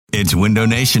It's Window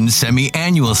Nation's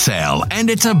semi-annual sale, and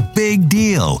it's a big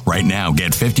deal. Right now,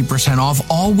 get 50% off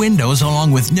all windows along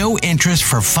with no interest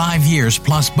for 5 years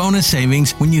plus bonus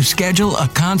savings when you schedule a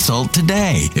consult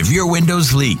today. If your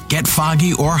windows leak, get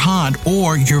foggy or hot,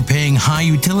 or you're paying high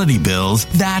utility bills,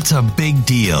 that's a big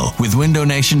deal. With Window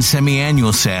Nation's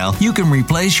semi-annual sale, you can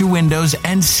replace your windows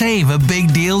and save a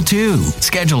big deal too.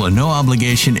 Schedule a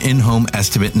no-obligation in-home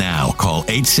estimate now. Call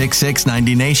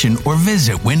 866-90-NATION or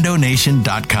visit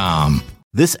windownation.com.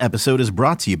 This episode is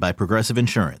brought to you by Progressive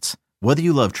Insurance. Whether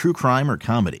you love true crime or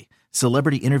comedy,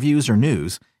 celebrity interviews or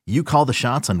news, you call the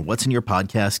shots on what's in your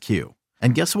podcast queue.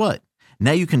 And guess what?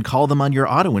 Now you can call them on your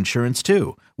auto insurance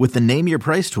too with the Name Your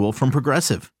Price tool from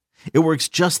Progressive. It works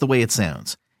just the way it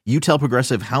sounds. You tell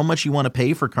Progressive how much you want to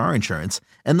pay for car insurance,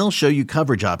 and they'll show you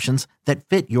coverage options that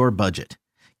fit your budget.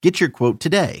 Get your quote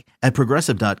today at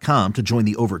Progressive.com to join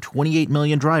the over 28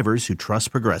 million drivers who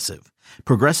trust Progressive.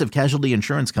 Progressive Casualty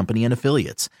Insurance Company and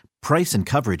Affiliates. Price and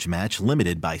coverage match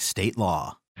limited by state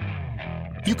law.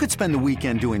 You could spend the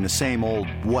weekend doing the same old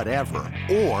whatever,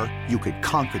 or you could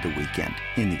conquer the weekend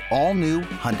in the all-new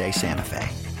Hyundai Santa Fe.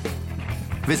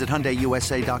 Visit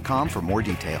HyundaiUSA.com for more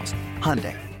details.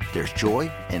 Hyundai, there's joy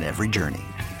in every journey.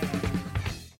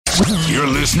 You're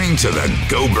listening to the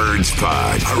Go Birds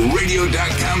Pod, a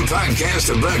radio.com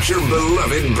podcast about your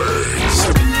beloved birds.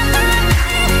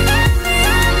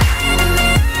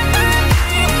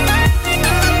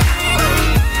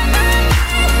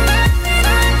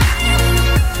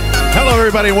 Hello,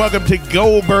 everybody, and welcome to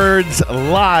Go Birds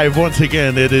Live. Once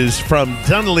again, it is from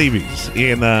Dunleavy's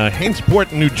in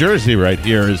Hainesport, New Jersey. Right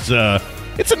here it's a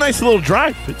nice little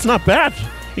drive. It's not bad.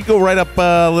 You go right up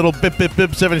a little bip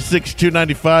 76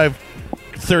 295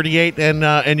 38,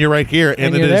 and you're right here.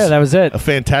 And you're there. That was it. A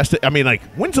fantastic. I mean, like,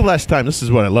 when's the last time? This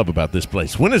is what I love about this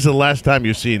place. When is the last time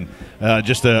you've seen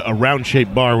just a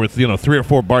round-shaped bar with 3 or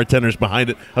 4 bartenders behind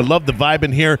it? I love the vibe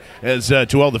in here. As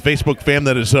to all the Facebook fam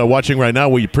that is watching right now,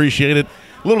 we appreciate it.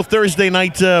 A little Thursday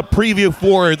night preview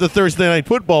for the Thursday night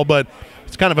football, but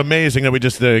it's kind of amazing that we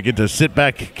just get to sit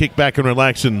back, kick back, and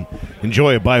relax and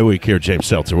enjoy a bye week here, James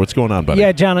Seltzer. What's going on, buddy?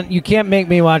 Yeah, John, you can't make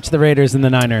me watch the Raiders and the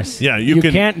Niners. Yeah, you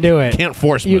can't do it. Can't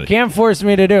force me. You can't force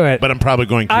me to do it. But I'm probably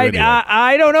going to anyway.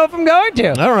 I don't know if I'm going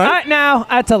to. All right. Now,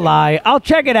 that's a lie. I'll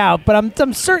check it out, but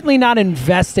I'm certainly not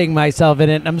investing myself in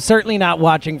it. I'm certainly not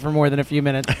watching for more than a few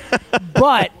minutes.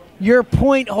 But your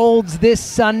point holds this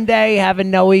Sunday, having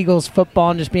no Eagles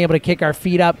football and just being able to kick our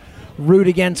feet up, root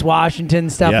against Washington,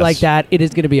 stuff like that. It is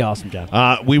going to be awesome,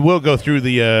 John. We will go through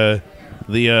the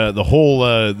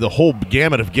whole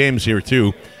gamut of games here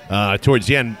too towards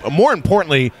the end. More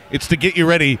importantly, it's to get you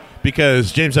ready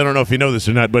because James, I don't know if you know this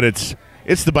or not, but it's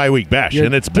the bye week bash. You're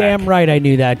and it's damn back. Right, I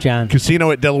knew that, John. Casino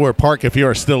at Delaware Park. If you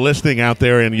are still listening out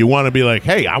there and you want to be like,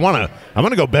 hey, I want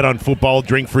to go bet on football,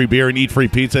 drink free beer, and eat free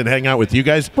pizza and hang out with you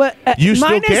guys. But you still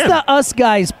minus can. the us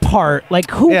guys part, like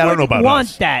who would want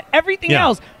us. that? Everything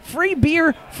else. Free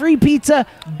beer, free pizza,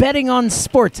 betting on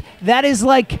sports. That is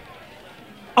like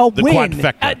a win.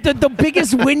 The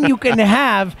biggest win you can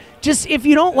have. Just if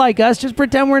you don't like us, just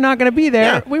pretend we're not going to be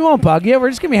there. Yeah. We won't bug you. We're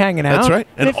just going to be hanging out. That's right.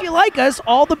 And if you like us,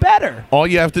 all the better. All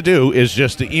you have to do is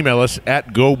just to email us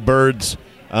at gobirdspod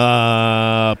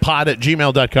at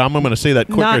gmail.com. I'm going to say that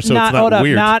quicker so it's not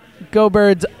weird. Not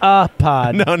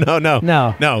gobirdspod.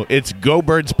 No. It's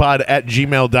gobirdspod at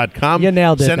gmail.com. You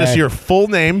nailed it. Send us your full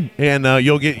name, and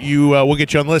we'll get you on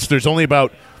the list. There's only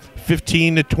about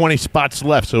 15 to 20 spots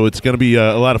left, so it's going to be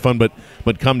a lot of fun. But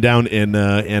come down and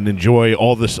enjoy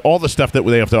all the stuff that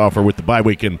they have to offer with the bye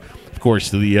week, and of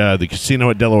course the casino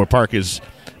at Delaware Park is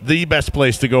the best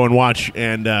place to go and watch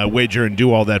and wager and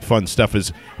do all that fun stuff.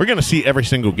 Is we're going to see every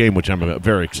single game, which I'm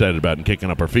very excited about and kicking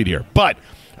up our feet here. But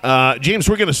James,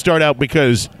 we're going to start out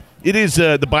because it is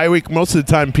the bye week. Most of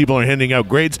the time, people are handing out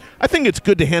grades. I think it's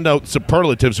good to hand out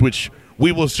superlatives, which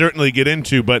we will certainly get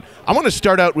into. But I want to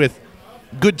start out with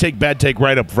good take, bad take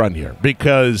right up front here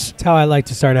because that's how I like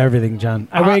to start everything, John.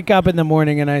 I wake up in the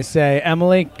morning and I say,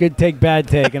 Emily, good take, bad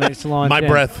take, and I just launch My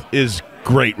breath is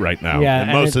great right now. Yeah,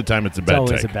 and most of the time it's a bad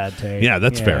take. It's always a bad take. Yeah,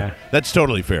 that's fair. That's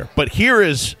totally fair. But here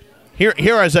as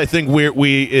I think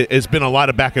it's been a lot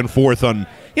of back and forth on,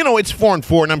 it's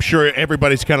 4-4, and I'm sure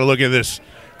everybody's kind of looking at this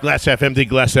glass half empty,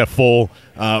 glass half full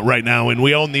right now, and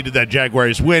we all needed that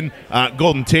Jaguars win.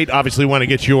 Golden Tate, obviously want to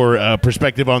get your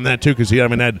perspective on that too because you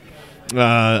haven't had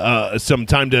some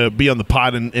time to be on the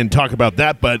pod and talk about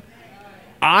that, but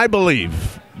I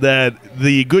believe that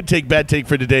the good take, bad take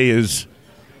for today is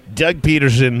Doug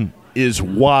Peterson is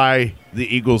why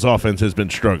the Eagles offense has been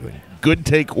struggling. Good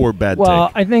take or bad take?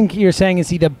 Well, I think you're saying is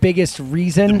he the biggest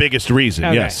reason? The biggest reason,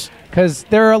 okay. yes. because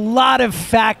there are a lot of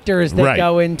factors that Right.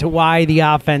 go into why the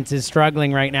offense is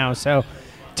struggling right now. So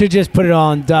to just put it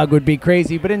all on Doug would be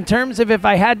crazy. But in terms of if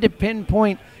I had to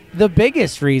pinpoint the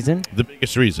biggest reason,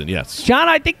 Yes. John,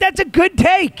 I think that's a good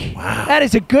take. Wow. That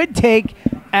is a good take.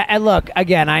 And look,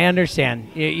 again, I understand.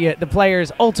 The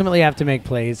players ultimately have to make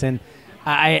plays, and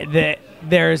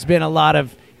there's been a lot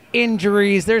of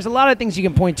injuries. There's a lot of things you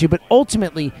can point to, but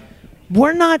ultimately,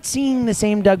 we're not seeing the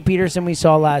same Doug Peterson we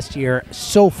saw last year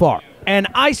so far. And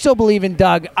I still believe in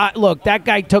Doug. Look, that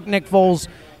guy took Nick Foles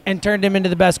and turned him into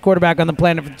the best quarterback on the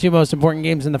planet for the 2 most important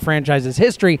games in the franchise's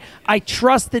history. I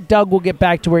trust that Doug will get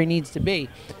back to where he needs to be.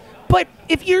 But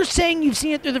if you're saying you've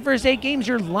seen it through the first 8 games,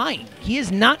 you're lying. He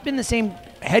has not been the same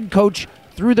head coach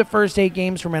through the first 8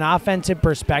 games from an offensive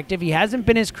perspective. He hasn't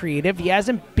been as creative. He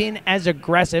hasn't been as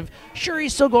aggressive. Sure,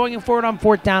 he's still going forward on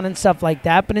 4th down and stuff like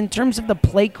that, but in terms of the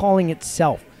play calling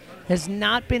itself, has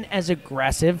not been as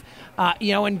aggressive.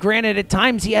 And granted, at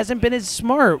times he hasn't been as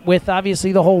smart with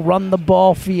obviously the whole run the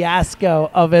ball fiasco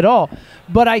of it all.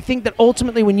 But I think that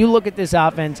ultimately when you look at this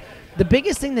offense, the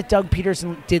biggest thing that Doug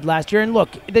Peterson did last year, and look,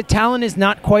 the talent is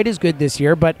not quite as good this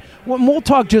year, but we'll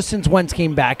talk just since Wentz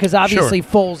came back, because obviously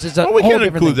Foles is a whole different thing. We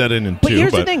can include that in But too.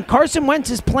 here's the thing, Carson Wentz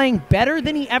is playing better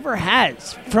than he ever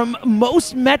has from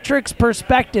most metrics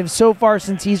perspective so far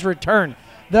since he's returned.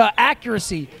 The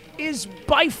accuracy is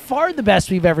by far the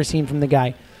best we've ever seen from the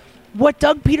guy. What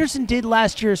Doug Peterson did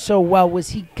last year so well was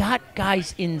he got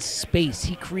guys in space.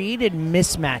 He created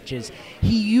mismatches.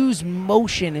 He used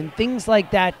motion and things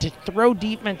like that to throw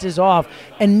defenses off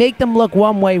and make them look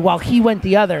one way while he went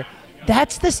the other.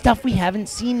 That's the stuff we haven't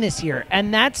seen this year.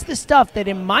 And that's the stuff that,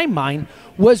 in my mind,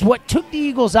 was what took the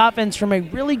Eagles' offense from a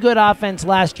really good offense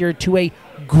last year to a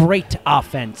great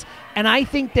offense. And I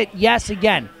think that, yes,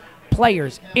 again,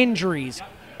 players, injuries,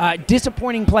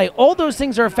 disappointing play, all those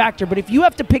things are a factor. But if you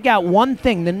have to pick out one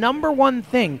thing, the number one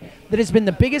thing that has been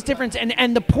the biggest difference,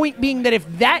 and the point being that if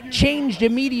that changed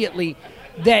immediately,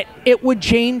 that it would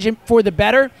change for the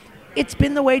better, it's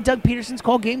been the way Doug Peterson's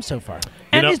called games so far.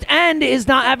 And is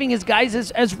not having his guys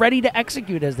as ready to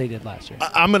execute as they did last year.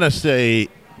 I'm going to say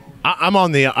I'm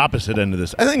on the opposite end of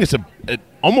this. I think it's a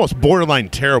almost borderline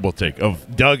terrible take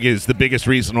of Doug is the biggest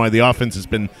reason why the offense has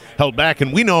been held back,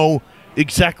 and we know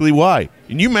exactly why.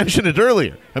 And you mentioned it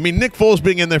earlier. I mean, Nick Foles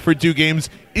being in there for 2 games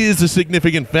is a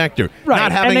significant factor. Right.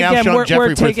 Not having and again, Alshon Jeffrey we're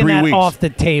for 3 taking that weeks. off the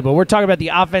table. We're talking about the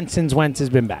offense since Wentz has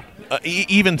been back.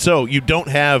 Even so, you don't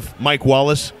have Mike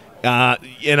Wallace.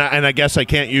 And I guess I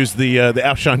can't use the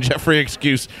Alshon Jeffrey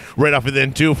excuse right off of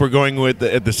then, too, if we're going with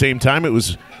at the same time. It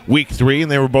was week 3,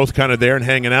 and they were both kind of there and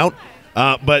hanging out.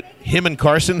 But him and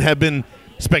Carson have been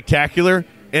spectacular,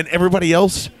 and everybody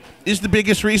else is the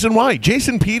biggest reason why.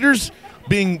 Jason Peters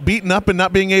being beaten up and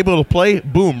not being able to play,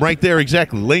 boom, right there,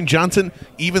 exactly. Lane Johnson,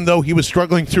 even though he was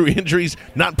struggling through injuries,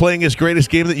 not playing his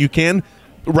greatest game that you can,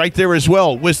 right there as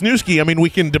well. Wisniewski, I mean, we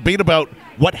can debate about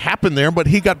what happened there, but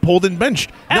he got pulled and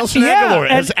benched. Nelson Aguilar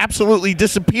has absolutely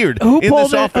disappeared in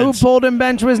this offense. Who pulled and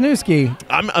benched Wisniewski?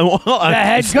 The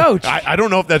head coach. I don't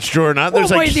know if that's true or not.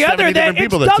 There's like 70 different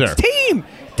people that's there. It's Doug's team.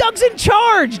 Doug's in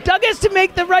charge. Doug has to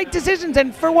make the right decisions.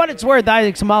 And for what it's worth,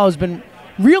 Isaac Seumalo has been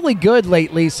really good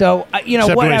lately. So, Except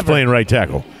whatever. when he's playing right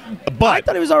tackle. But I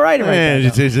thought he was all right.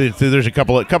 There's a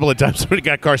couple of times somebody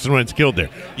got Carson Wentz killed there.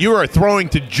 You are throwing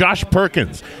to Josh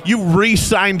Perkins. You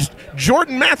re-signed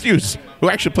Jordan Matthews, who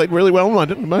actually played really well in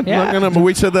London.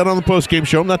 We said that on the post-game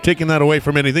show. I'm not taking that away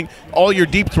from anything. All your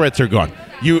deep threats are gone.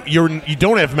 You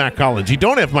don't have Matt Collins. You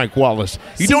don't have Mike Wallace.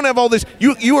 You don't have all this.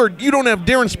 You don't have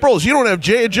Darren Sproles. You don't have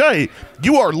Jay Ajayi.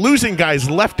 You are losing guys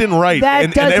left and right,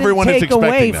 and everyone is expecting that.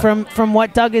 that. Doesn't take away from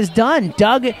what Doug has done.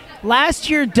 Last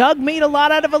year, Doug made a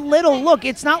lot out of a little. Look,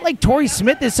 it's not like Torrey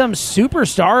Smith is some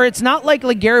superstar. It's not like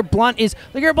LeGarrette Blount is.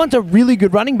 LeGarrette Blount's a really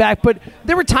good running back, but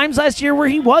there were times last year where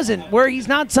he wasn't, where he's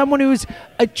not someone who's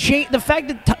a change. The fact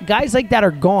that guys like that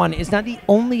are gone is not the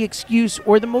only excuse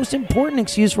or the most important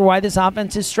excuse for why this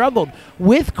offense has struggled.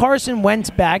 With Carson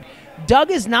Wentz back, Doug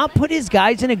has not put his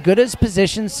guys in as good as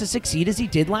positions to succeed as he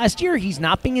did last year. He's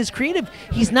not being as creative.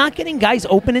 He's not getting guys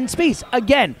open in space.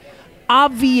 Again,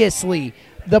 obviously,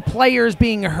 the players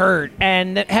being hurt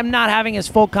and him not having his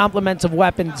full complements of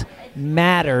weapons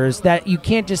matters. That you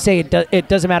can't just say it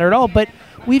doesn't matter at all. But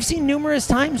we've seen numerous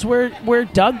times where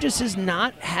Doug just has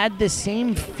not had the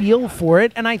same feel for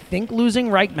it. And I think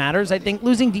losing Reich matters. I think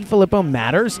losing DeFilippo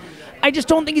matters. I just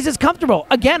don't think he's as comfortable.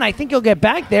 Again, I think he'll get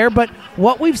back there. But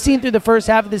what we've seen through the first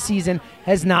half of the season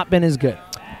has not been as good.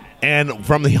 And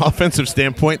from the offensive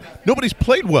standpoint, nobody's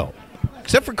played well.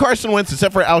 except for Carson Wentz,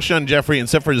 except for Alshon Jeffrey, and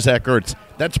except for Zach Ertz,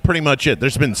 that's pretty much it.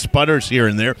 There's been sputters here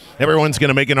and there. Everyone's going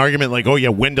to make an argument like, oh, yeah,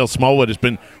 Wendell Smallwood has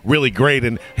been really great,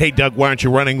 and, hey, Doug, why aren't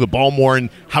you running the ball more, and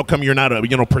how come you're not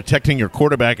protecting your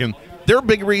quarterback? And they're a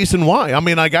big reason why. I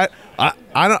mean, I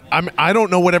don't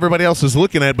know what everybody else is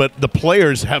looking at, but the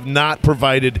players have not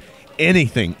provided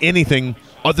anything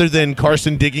other than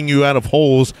Carson digging you out of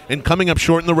holes and coming up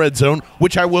short in the red zone,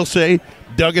 which I will say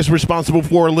Doug is responsible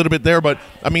for a little bit there. But,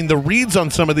 I mean, the reads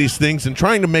on some of these things and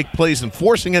trying to make plays and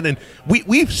forcing it, and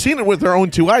we've seen it with our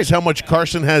own two eyes how much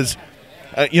Carson has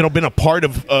been a part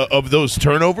of those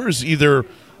turnovers, either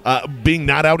being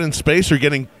not out in space or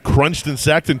getting crunched and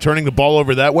sacked and turning the ball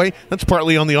over that way. That's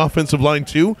partly on the offensive line,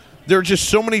 too. There are just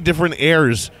so many different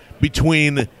errors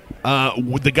between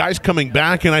the guys coming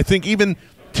back, and I think even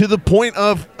to the point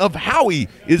of Howie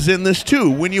is in this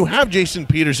too. When you have Jason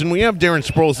Peterson, we have Darren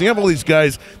Sproles, you have all these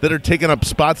guys that are taking up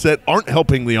spots that aren't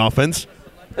helping the offense.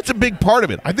 That's a big part of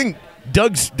it. I think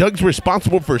Doug's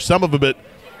responsible for some of it, but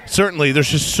certainly there's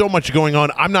just so much going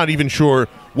on. I'm not even sure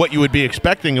what you would be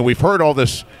expecting, and we've heard all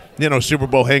this Super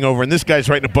Bowl hangover, and this guy's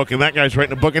writing a book, and that guy's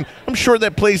writing a book, and I'm sure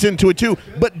that plays into it too.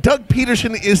 But Doug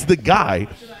Peterson is the guy,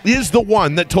 is the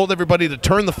one that told everybody to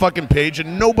turn the fucking page,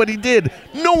 and nobody did.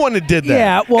 No one did that.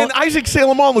 Yeah, well, and Isaac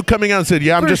Salamalu coming out and said,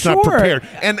 I'm just not prepared.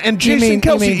 And Jason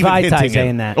Kelce even Vitae hinting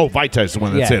saying that. Oh, Vitae is the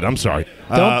one that said, I'm sorry.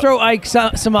 Don't throw Ike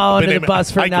Samal under the bus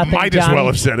for Ike nothing, might Johnny. as well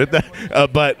have said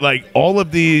it. But like all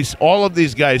of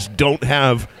these guys don't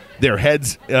have their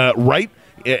heads right.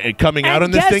 Coming out on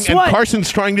this thing, and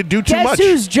Carson's trying to do too much. Guess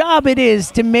whose job it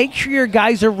is to make sure your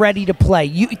guys are ready to play?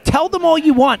 You tell them all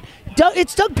you want.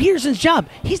 It's Doug Peterson's job.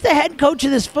 He's the head coach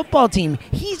of this football team.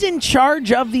 He's in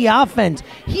charge of the offense.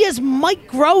 He has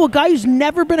Mike Groh, a guy who's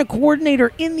never been a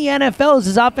coordinator in the NFL, as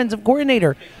his offensive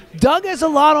coordinator. Doug has a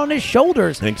lot on his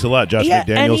shoulders. Thanks a lot, Josh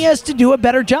McDaniels. And he has to do a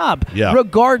better job. Yeah.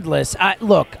 Regardless,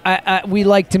 we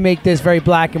like to make this very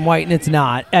black and white, and it's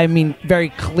not. I mean, very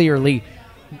clearly,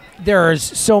 there's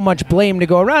so much blame to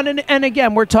go around, and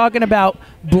again, we're talking about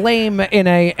blame in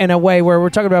a way where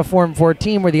we're talking about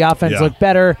 4-14, where the offense looked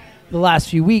better the last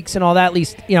few weeks and all that. At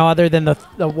least other than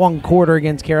the one quarter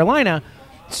against Carolina.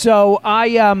 So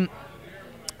I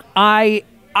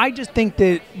just think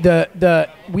that the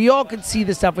we all could see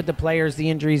the stuff with the players,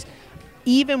 the injuries.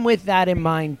 Even with that in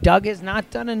mind, Doug has not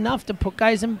done enough to put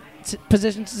guys in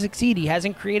positions to succeed. He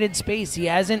hasn't created space. He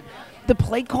hasn't. The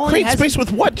play calling create space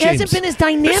with what, James? It hasn't been as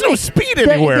dynamic. There's no speed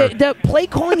anywhere. The play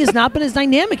calling has not been as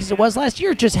dynamic as it was last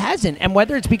year. It just hasn't. And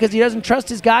whether it's because he doesn't trust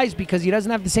his guys, because he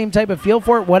doesn't have the same type of feel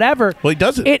for it, whatever. Well, he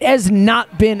doesn't. It has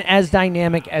not been as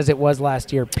dynamic as it was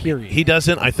last year, period. He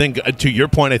doesn't. I think, to your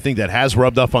point, I think that has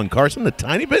rubbed off on Carson a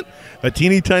tiny bit, a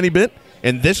teeny tiny bit.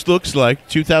 And this looks like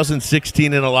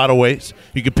 2016 in a lot of ways.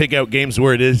 You could pick out games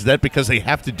where it is that because they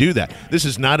have to do that. This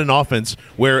is not an offense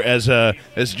where, as Jack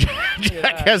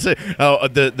has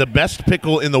the best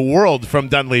pickle in the world from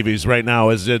Dunleavy's right now.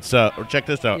 Is it's check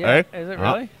this out. Yeah, eh? Is it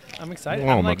really? I'm excited.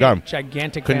 Oh, my God.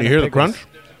 Gigantic. Can you hear the crunch?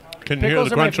 Can you hear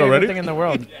the crunch already? Pickles are my favorite thing in the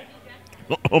world.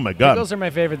 Oh my God. Pickles are my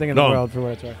favorite thing in the world, for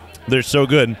what it's worth. They're so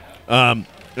good, and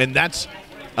that's.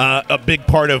 A big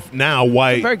part of now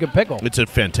why it's a very good pickle. It's a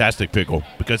fantastic pickle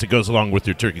because it goes along with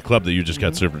your turkey club that you just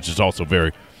got served, which is also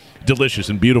very delicious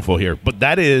and beautiful here. But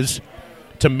that is,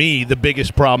 to me, the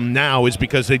biggest problem now is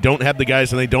because they don't have the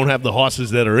guys and they don't have the horses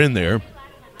that are in there.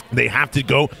 They have to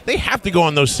go. They have to go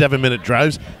on those 7-minute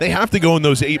drives. They have to go on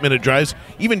those 8-minute drives,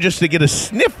 even just to get a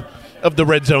sniff of the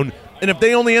red zone. And if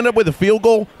they only end up with a field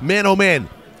goal, man, oh man.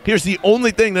 Here's the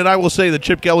only thing that I will say that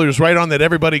Chip Kelly is right on, that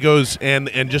everybody goes and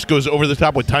just goes over the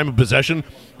top with time of possession.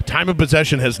 Time of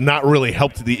possession has not really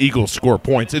helped the Eagles score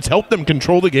points. It's helped them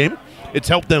control the game. It's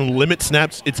helped them limit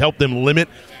snaps. It's helped them limit,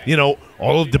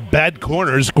 all of the bad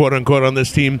corners, quote unquote, on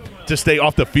this team to stay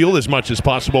off the field as much as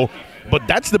possible. But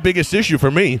that's the biggest issue for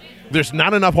me. There's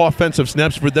not enough offensive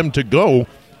snaps for them to go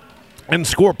and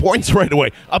score points right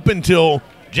away up until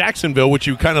Jacksonville, which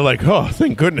you kind of like, oh,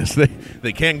 thank goodness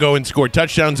they can't go and score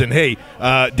touchdowns. And, hey,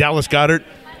 Dallas Goedert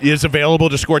is available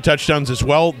to score touchdowns as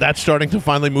well. That's starting to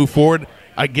finally move forward.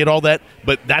 I get all that,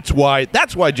 but that's why,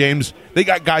 James, they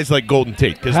got guys like Golden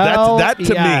Tate, because that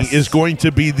to me is going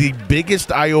to be the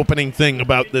biggest eye-opening thing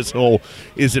about this whole,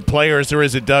 is it players or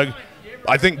is it Doug?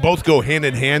 I think both go hand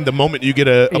in hand the moment you get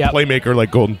a playmaker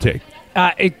like Golden Tate.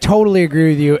 I totally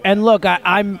agree with you. And look,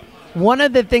 I'm one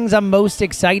of the things I'm most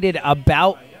excited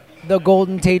about the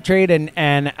Golden Tate trade,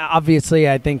 and obviously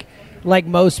I think, like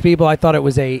most people, I thought it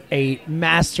was a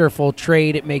masterful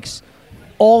trade. It makes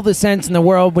all the sense in the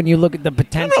world when you look at the I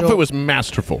potential. don't know if it was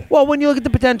masterful. Well, when you look at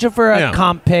the potential for a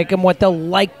comp pick and what they'll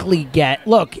likely get,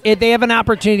 look, if they have an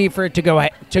opportunity for it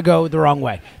to go the wrong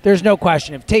way. There's no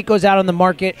question. If Tate goes out on the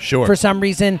market for some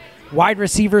reason, wide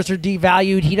receivers are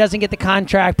devalued, he doesn't get the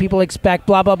contract people expect,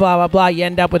 blah, blah, blah, blah, blah, you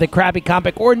end up with a crappy comp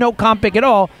pick or no comp pick at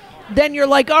all, then you're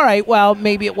like, all right, well,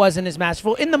 maybe it wasn't as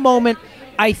masterful. In the moment,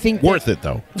 I think worth it,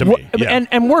 though, to me. Yeah.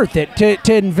 And worth it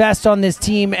to invest on this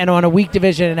team and on a weak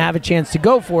division and have a chance to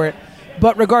go for it.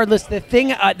 But regardless, the thing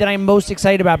that I'm most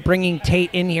excited about bringing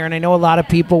Tate in here, and I know a lot of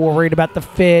people were worried about the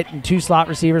fit and 2 slot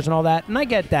receivers and all that, and I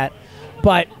get that,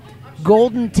 but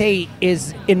Golden Tate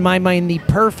is, in my mind, the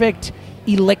perfect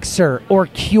elixir or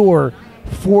cure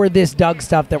for this Doug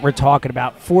stuff that we're talking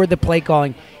about, for the play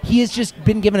calling. He has just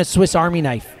been given a Swiss Army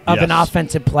knife of an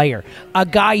offensive player, a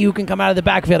guy who can come out of the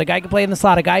backfield, a guy who can play in the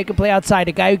slot, a guy who can play outside,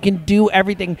 a guy who can do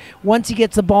everything. Once he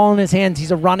gets the ball in his hands,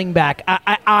 he's a running back.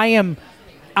 I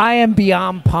am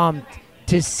beyond pumped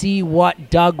to see what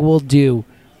Doug will do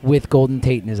with Golden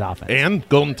Tate in his offense. And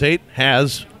Golden Tate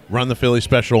has run the Philly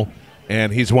special,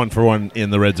 and he's 1-for-1 in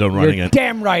the red zone running it.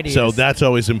 Damn right he so is. That's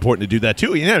always important to do that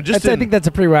too. I think that's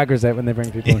a prerequisite when they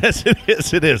bring people in.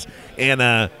 Yes, it is.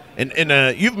 And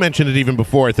you've mentioned it even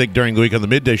before, I think, during the week on the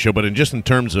midday show, but in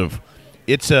terms of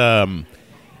it's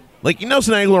like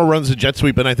Nelson Aguilar runs the jet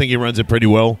sweep, and I think he runs it pretty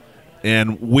well.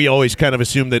 And we always kind of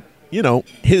assume that,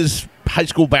 his high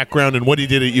school background and what he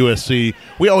did at USC,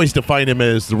 we always define him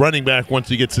as the running back. Once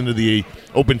he gets into the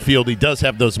open field, he does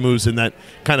have those moves and that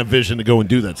kind of vision to go and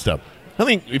do that stuff. I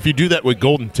think if you do that with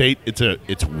Golden Tate,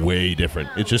 it's way different.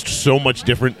 It's just so much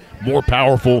different, more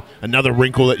powerful, another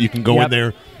wrinkle that you can go in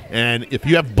there. And if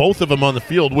you have both of them on the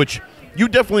field, which you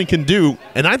definitely can do,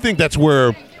 and I think that's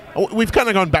where we've kind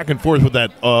of gone back and forth with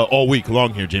that all week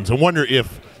long here, James. I wonder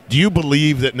do you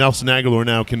believe that Nelson Aguilar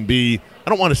now can be, I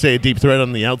don't want to say a deep threat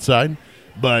on the outside,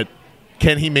 but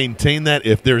can he maintain that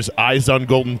if there's eyes on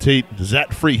Golden Tate? Does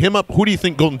that free him up? Who do you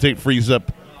think Golden Tate frees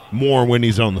up more when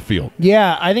he's on the field?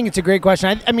 Yeah, I think it's a great question.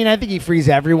 I think he frees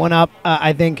everyone up,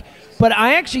 But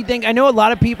I actually think, I know a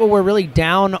lot of people were really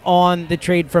down on the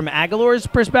trade from Aguilar's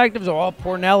perspective, or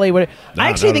Pornelli. I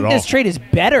actually think this trade is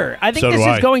better. I think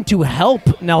this is going to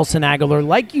help Nelson Aguilar.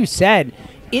 Like you said,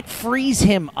 it frees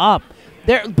him up.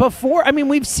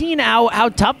 We've seen how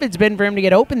tough it's been for him to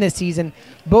get open this season,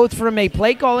 both from a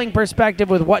play calling perspective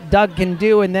with what Doug can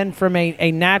do, and then from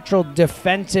a natural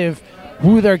defensive,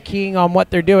 who they're keying on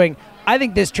what they're doing. I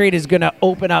think this trade is going to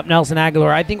open up Nelson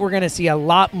Aguilar. I think we're going to see a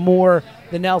lot more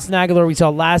the Nelson Aguilar we saw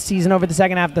last season over the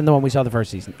second half than the one we saw the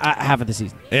first season, half of the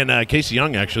season. And Casey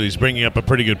Young actually is bringing up a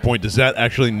pretty good point. Does that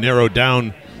actually narrow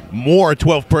down more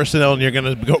 12 personnel, and you're going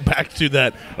to go back to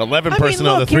that 11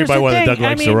 personnel, the 3-by-1 that Doug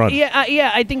likes to run?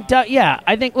 I think Doug,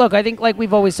 I think like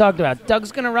we've always talked about,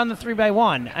 Doug's going to run the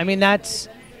 3-by-1. I mean, that's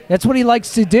what he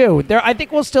likes to do. I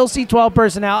think we'll still see 12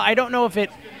 personnel. I don't know if it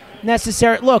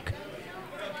necessarily. Look,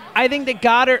 I think that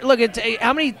Goddard. Look,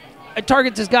 how many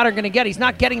targets is Goddard going to get? He's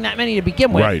not getting that many to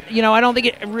begin with. Right. I don't think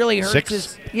it really hurts 6.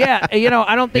 his. Yeah.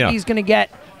 I don't think he's going to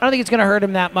get. I don't think it's going to hurt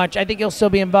him that much. I think he'll still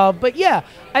be involved. But yeah,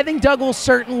 I think Doug will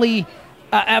certainly,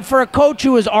 for a coach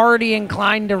who is already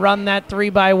inclined to run that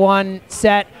 3-by-1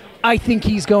 set, I think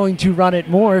he's going to run it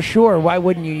more. Sure, why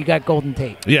wouldn't you? You got Golden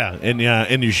Tate. Yeah,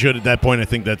 and you should at that point. I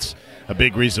think that's a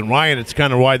big reason why, and it's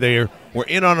kind of why they were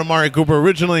in on Amari Cooper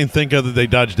originally, and think that they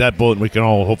dodged that bullet, and we can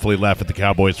all hopefully laugh at the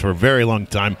Cowboys for a very long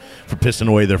time for pissing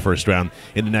away their first round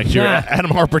into next year. Adam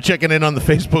Harper checking in on the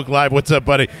Facebook Live. What's up,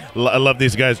 buddy? I love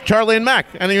these guys. Charlie and Mac.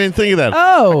 I didn't even think of that.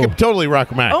 Oh. I could totally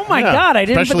rock Mac. Oh, my God. I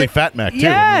didn't. Especially Fat Mac, too.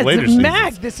 Yeah, in the later Mac.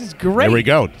 seasons. This is great. There we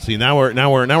go. See, now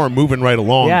we're moving right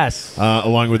along. Yes.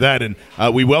 Along with that, and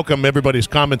we welcome everybody's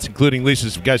comments, including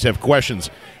Lisa's. If you guys have questions,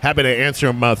 happy to answer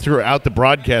them throughout the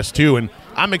broadcast, too. And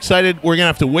I'm excited. We're going to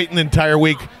have to wait an entire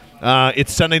week.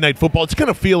 It's Sunday Night Football. It's going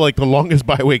to feel like the longest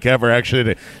bye week ever,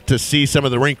 actually, to see some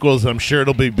of the wrinkles. I'm sure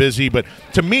it'll be busy. But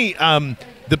to me,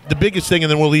 the biggest thing, and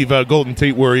then we'll leave Golden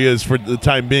Tate where he is for the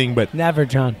time being. But never,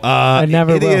 John. I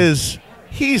never will. It is.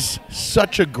 He's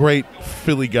such a great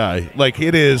Philly guy. Like,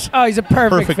 it is. Oh, he's a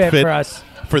perfect fit for us.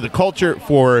 For the culture,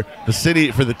 for the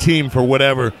city, for the team, for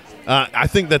whatever. I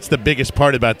think that's the biggest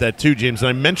part about that, too, James. And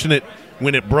I mentioned it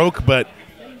when it broke, but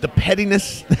the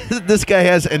pettiness this guy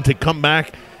has, and to come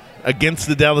back against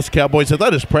the Dallas Cowboys, I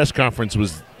thought his press conference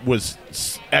was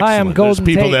excellent. Hi, I'm Golden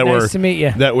Tate. Nice to meet you.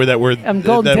 I'm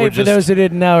Golden Tate for those who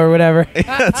didn't know or whatever.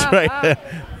 That's right.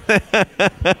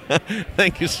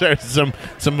 Thank you, sir. Some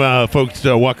folks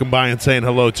walking by and saying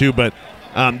hello too, but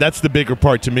that's the bigger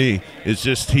part to me. Is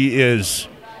just he is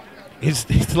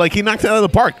He's like he knocked it out of the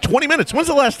park. 20 minutes. When's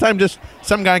the last time just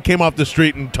some guy came off the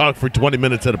street and talked for 20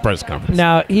 minutes at a press conference?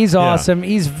 No, he's awesome.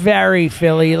 He's very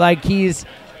Philly. Like he's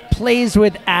plays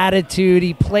with attitude.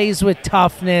 He plays with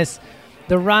toughness.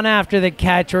 The run after the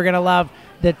catch, we're gonna love.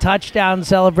 The touchdown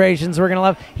celebrations, we're gonna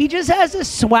love. He just has a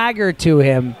swagger to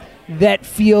him that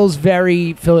feels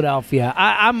very Philadelphia.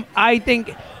 I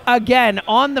think. Again,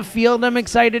 on the field, I'm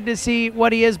excited to see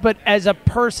what he is, but as a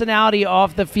personality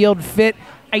off the field fit,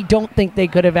 I don't think they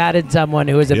could have added someone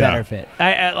who is a better fit.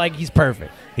 Like, he's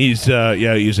perfect. He's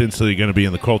instantly going to be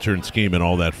in the culture and scheme and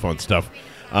all that fun stuff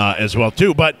as well,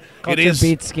 too. But Culture it is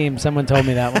beats scheme. Someone told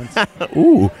me that once.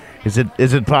 Ooh, is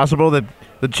it possible that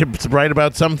the Chip's right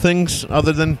about some things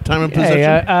other than time and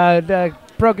possession?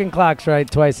 Broken clock's right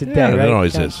twice a day, Yeah, right? it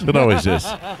always is. It always is.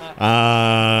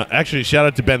 Actually, shout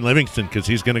out to Ben Livingston because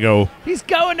he's going to go. He's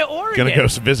going to Oregon. Going to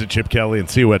go visit Chip Kelly and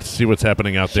see what's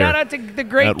happening out there. Shout out to the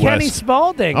great Kenny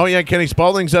Spalding. Oh yeah, Kenny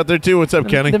Spalding's out there too. What's up,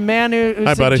 Kenny? The man who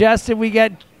Hi, suggested we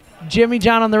get Jimmy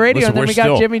John on the radio, Listen, and then we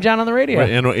got Jimmy John on the radio. Right,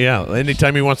 and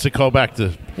anytime he wants to call back to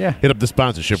hit up the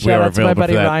sponsorship, we are Shout out to my available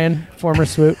buddy for that. Ryan, former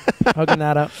Swoop, hooking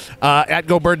that up. At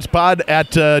Go Birds Pod, at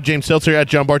James Seltzer, at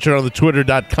John Barchard on the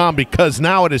Twitter.com, because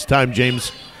now it is time,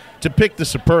 James, to pick the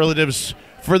superlatives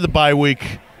for the bye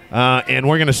week. And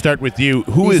we're going to start with you.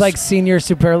 He's like senior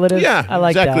superlatives? Yeah, I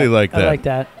like exactly that. like that. I like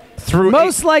that. Through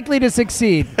Most likely to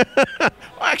succeed.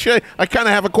 Actually, I kind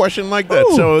of have a question like that,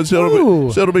 so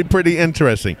it'll be pretty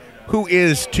interesting. Who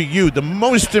is, to you, the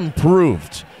most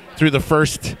improved through the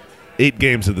first 8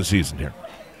 games of the season here?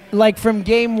 Like from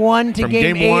game 1 to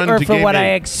game 8, or for what I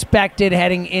expected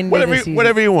heading into the season?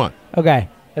 Whatever you want. Okay,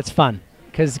 that's fun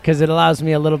because it allows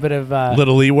me a little bit of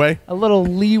little leeway. A little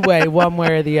leeway, one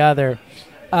way or the other.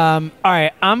 All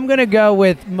right, I'm gonna go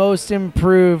with most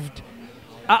improved.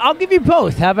 I'll give you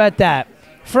both. How about that?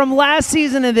 From last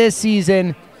season to this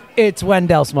season, it's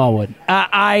Wendell Smallwood.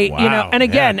 Wow. And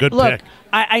again, good look, pick.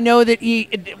 I know that he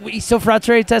still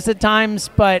frustrates us at times,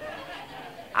 but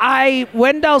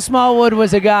Wendell Smallwood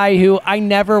was a guy who I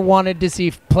never wanted to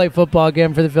see play football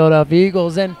again for the Philadelphia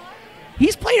Eagles, and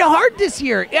he's played hard this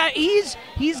year. Yeah,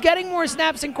 he's getting more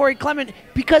snaps than Corey Clement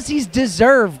because he's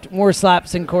deserved more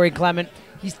snaps than Corey Clement.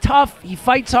 He's tough. He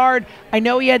fights hard. I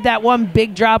know he had that one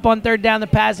big drop on third down the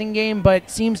passing game, but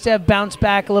seems to have bounced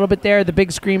back a little bit there. The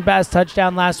big screen pass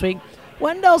touchdown last week.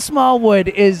 Wendell Smallwood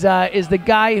is the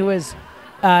guy who has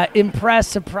impressed,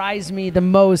 surprised me the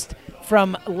most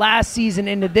from last season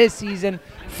into this season.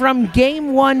 From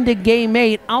game 1 to game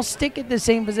 8, I'll stick at the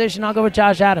same position. I'll go with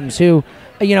Josh Adams, who,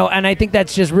 and I think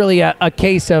that's just really a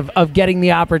case of getting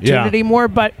the opportunity more.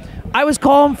 But I was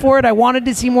calling for it. I wanted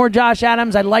to see more Josh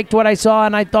Adams. I liked what I saw,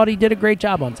 and I thought he did a great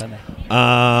job on Sunday.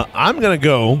 I'm going to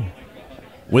go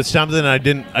with something I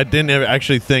didn't ever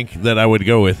actually think that I would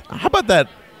go with. How about that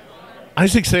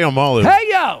Isaac Seumalo?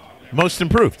 Hey, yo! Most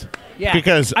improved. Yeah,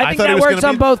 because I think thought that he was works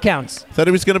on both counts. Thought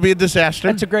he was going to be a disaster.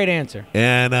 That's a great answer.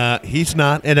 And he's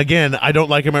not. And again, I don't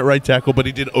like him at right tackle, but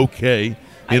he did okay.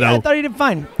 I thought he did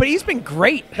fine, but he's been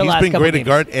great the last couple games. He's been great at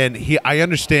guard, and I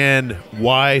understand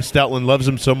why Stoutland loves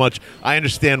him so much. I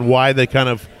understand why they kind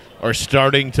of are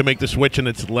starting to make the switch, and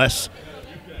it's less,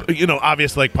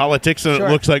 obvious like politics, and it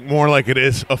looks like more like it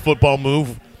is a football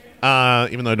move,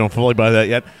 even though I don't fully buy that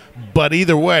yet. But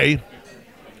either way,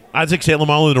 Isaac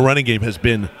Seumalo in the running game has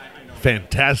been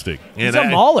fantastic. He's a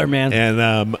mauler, man.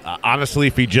 And honestly,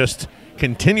 if he just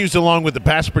continues along with the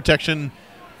pass protection,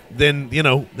 then,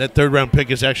 that third-round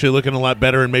pick is actually looking a lot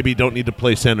better, and maybe you don't need to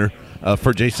play center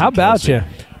for Jason How about Kelce. you?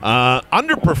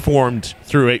 Underperformed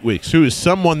through 8 weeks. Who is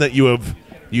someone that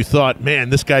you thought, man,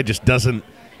 this guy just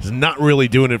is not really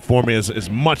doing it for me as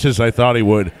much as I thought he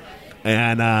would.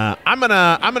 And I'm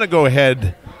gonna go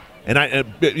ahead.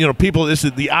 And people, this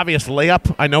is the obvious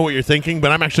layup. I know what you're thinking,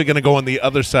 but I'm actually going to go on the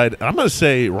other side. I'm going to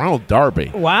say Ronald Darby.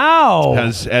 Wow,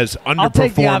 has underperformed. I'll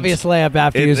take the obvious layup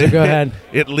after you. So go ahead.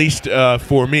 At least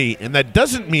for me, and that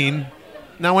doesn't mean.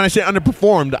 Now, when I say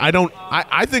underperformed,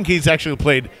 I think he's actually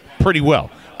played pretty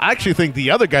well. I actually think the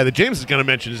other guy that James is going to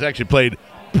mention has actually played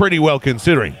pretty well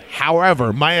considering.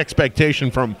 However, my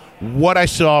expectation from what I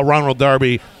saw Ronald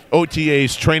Darby,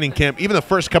 OTAs, training camp, even the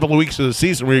first couple of weeks of the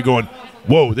season where you're going,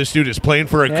 whoa, this dude is playing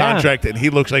for a contract and he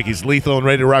looks like he's lethal and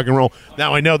ready to rock and roll.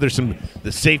 Now, I know the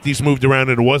safeties moved around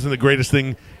and it wasn't the greatest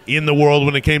thing in the world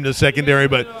when it came to the secondary,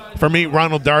 but for me,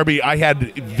 Ronald Darby, I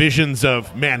had visions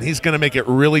of, man, he's going to make it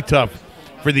really tough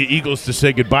for the Eagles to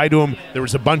say goodbye to him. There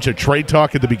was a bunch of trade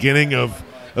talk at the beginning of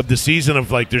of the season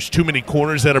of like there's too many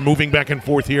corners that are moving back and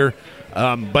forth here.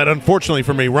 But unfortunately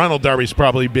for me, Ronald Darby's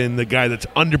probably been the guy that's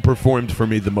underperformed for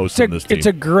me the most on this team. It's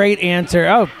a great answer.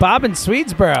 Oh, Bob in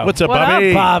Swedesboro. What's up, what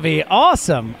Bobby? Up, Bobby?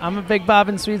 Awesome. I'm a big Bob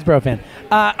in Swedesboro fan.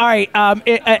 All right,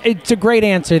 it's a great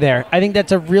answer there. I think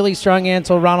that's a really strong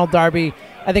answer. Ronald Darby,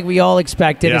 I think we all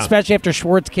expected, especially after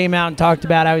Schwartz came out and talked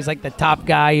about how he's like the top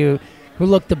guy who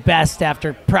looked the best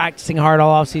after practicing hard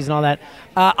all offseason, all that.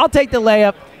 I'll take the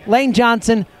layup. Lane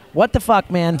Johnson, what the fuck,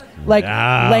 man? Like,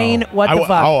 Lane, what the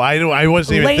fuck? Oh, I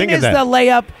wasn't even thinking that. Lane is the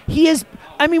layup. He is...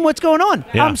 I mean, what's going on?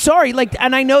 Yeah. I'm sorry,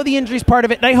 and I know the injury's part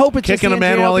of it, and I hope it's kicking just a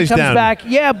man injury. while He he's comes down. back.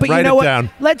 Yeah, but Write you know it what? down.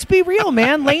 Let's be real,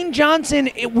 man. Lane Johnson,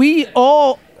 we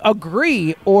all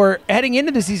agree, or heading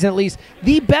into the season at least,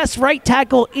 the best right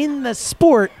tackle in the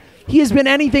sport. He has been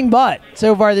anything but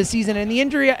so far this season, and the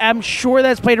injury, I'm sure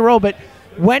that's played a role, but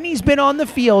when he's been on the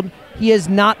field, he has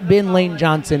not been Lane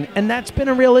Johnson, and that's been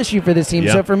a real issue for this team.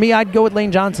 Yeah. So for me, I'd go with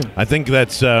Lane Johnson. I think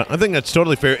that's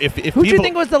totally fair. If Who do you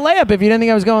think was the layup if you didn't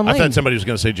think I was going Lane? I thought somebody was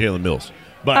going to say Jalen Mills.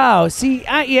 But, Oh, see,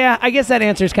 I guess that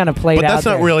answer's kind of played out. but that's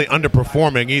not there. really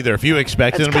underperforming either. If you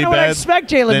expect That's him to be kind of what I bad,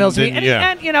 expect Jalen Mills to be.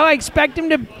 then, And I expect him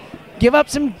to give up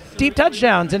some deep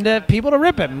touchdowns and to people to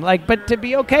rip him, but to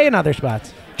be okay in other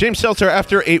spots. James Seltzer,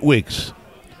 after 8 weeks,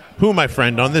 who, my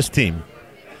friend, on this team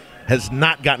has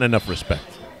not gotten enough respect?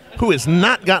 Who has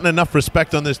not gotten enough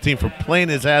respect on this team for playing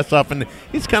his ass off? And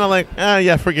he's kind of like,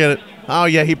 yeah, forget it. Oh,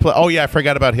 yeah, Oh, yeah, I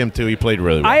forgot about him, too. He played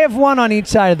really well. I have one on each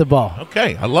side of the ball.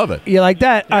 Okay, I love it. You like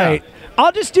that? Yeah. All right.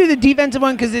 I'll just do the defensive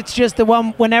one because it's just the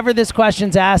one, whenever this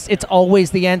question's asked, it's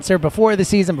always the answer before the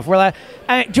season, before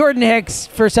that. Jordan Hicks,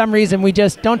 for some reason, we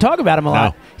just don't talk about him a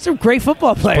lot. No. He's a great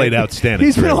football player. played outstanding.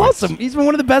 He's been 3 weeks. awesome. He's been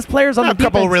one of the best players on the A defense.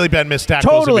 couple of really bad missed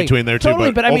tackles in between there, too.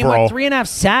 Totally, but I mean, overall, like 3.5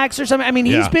 sacks or something. I mean,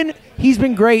 Yeah. he's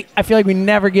been great. I feel like we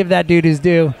never give that dude his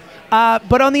due.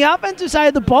 But on the offensive side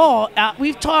of the ball,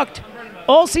 we've talked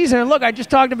all season. And look, I just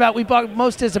talked about we talked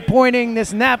most disappointing,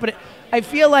 this and that. But I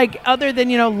feel like other than,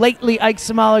 lately Ike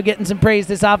Samalo getting some praise,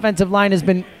 this offensive line has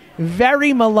been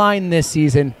very maligned this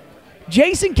season.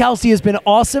 Jason Kelsey has been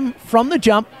awesome from the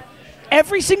jump.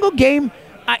 Every single game,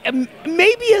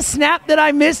 maybe a snap that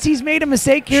I missed. He's made a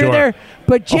mistake here Sure. or there.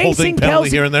 But A holding penalty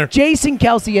here and there. Jason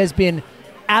Kelsey has been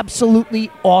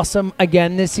absolutely awesome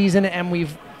again this season, and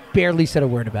we've barely said a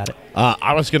word about it.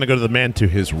 I was going to go to the man to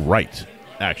his right,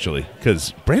 actually,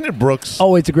 because Brandon Brooks.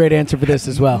 Oh, it's a great answer for this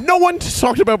as well. No one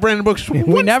talked about Brandon Brooks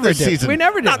once never this do. season. We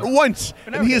never do. Not once.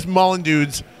 And he is mauling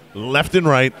dudes left and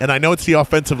right. And I know it's the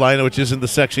offensive line, which isn't the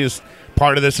sexiest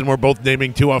part of this, and we're both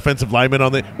naming 2 offensive linemen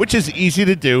on it, which is easy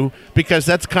to do because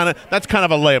that's kind of a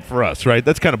layup for us, right?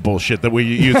 That's kind of bullshit that we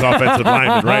use offensive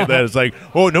linemen, right? That is like,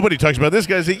 oh, nobody talks about this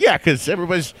guy. Yeah, because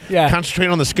everybody's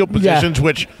concentrating on the skill positions,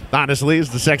 which honestly is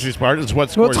the sexiest part. Is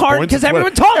what scores it's hard points. because It's what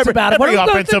everyone talks about it. What Every are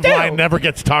we supposed to offensive do? line never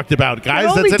gets talked about, guys.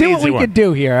 We only That's an do easy what we one. could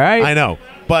do here, all right? I know,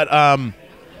 but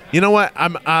you know what?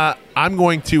 I'm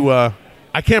going to.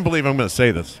 I can't believe I'm going to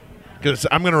say this because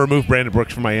I'm going to remove Brandon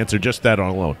Brooks from my answer. Just that on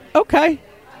alone. Okay.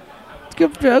 It's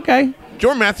good. Okay.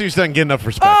 Jordan Matthews doesn't get enough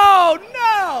respect. Oh,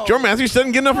 no. Jordan Matthews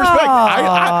doesn't get enough respect.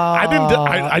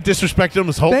 I disrespected him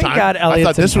this whole Thank time. God I Elliott's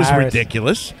thought this was embarrassed.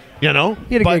 ridiculous. You know,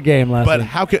 He had a good game last But week.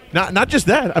 how could not just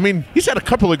that? I mean, he's had a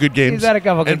couple of good games. He's had a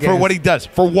couple good and for games. what he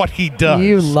does,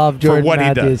 You love Jordan for what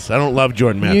Matthews. he does. I don't love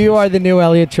Jordan Matthews. You are the new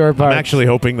Elliot Shorr-Parks. I'm actually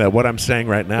hoping that what I'm saying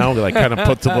right now, like, kind of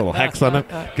puts a little hex on it,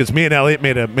 because me and Elliot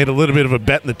made a little bit of a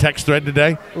bet in the text thread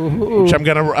today, which I'm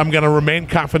gonna remain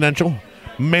confidential,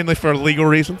 mainly for legal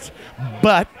reasons.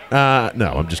 But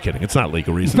no, I'm just kidding. It's not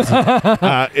legal reasons. It's just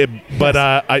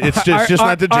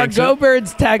not to jinx Our Go it.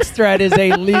 Birds text thread is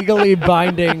a legally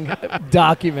binding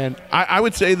document. I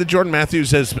would say that Jordan Matthews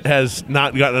has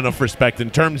not gotten enough respect in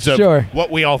terms of Sure.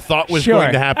 what we all thought was Sure.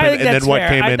 going to happen, I think and that's then what fair.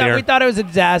 came in there. We thought it was a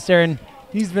disaster, and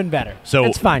he's been better. So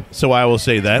it's fine. So I will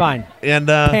say that. Fine. And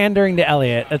Pandering to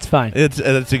Elliot. That's fine.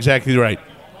 that's exactly right.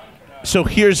 So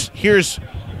here's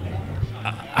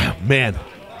man,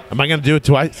 am I going to do it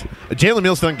twice? Jalen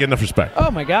Mills doesn't get enough respect.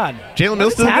 Oh my God. Jalen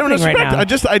Mills What's doesn't get happening enough right respect. now?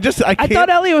 I I can't. thought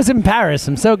Elliot was in Paris.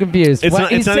 I'm so confused. It's not,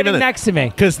 He's it's not sitting even next to me.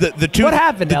 Because the two What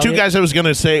happened, the two Elliot? guys I was going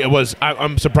to say was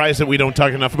I'm surprised that we don't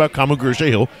talk enough about Kamu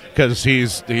Grugier-Hill because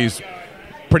he's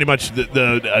pretty much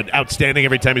the outstanding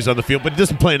every time he's on the field, but he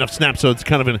doesn't play enough snaps, so it's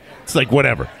kind of it's like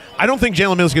whatever. I don't think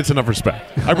Jalen Mills gets enough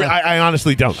respect. I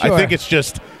honestly don't. Sure. I think it's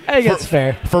just I think it's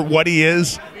fair. for what he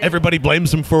is. Everybody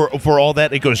blames him for all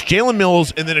that. It goes Jalen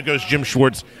Mills, and then it goes Jim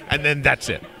Schwartz, and then that's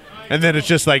it. And then it's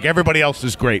just like everybody else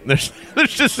is great. And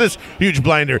there's just this huge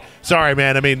blinder. Sorry,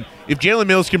 man. I mean, if Jalen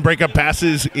Mills can break up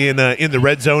passes in the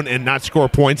red zone and not score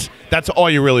points, that's all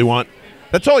you really want.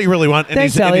 That's all you really want, and,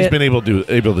 Thanks, he's Elliot. been able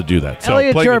to do that. So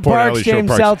Elliot play Shore report, Parks, Elliot Shore James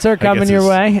Parks. Seltzer coming your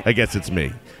way. I guess it's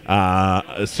me.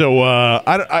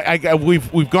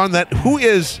 We've gone that. Who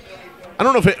is? I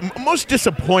don't know if it most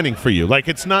disappointing for you. Like,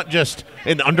 it's not just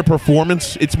an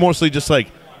underperformance. It's mostly just like,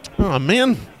 oh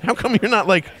man, how come you're not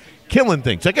like killing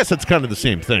things? I guess that's kind of the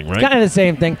same thing, right? Kind of the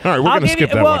same thing. All right, we're going to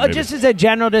skip that well, one. Maybe. just as a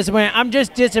general disappointment, I'm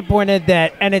just disappointed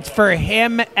that, and it's for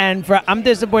him and for, I'm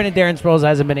disappointed Darren Sproles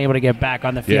hasn't been able to get back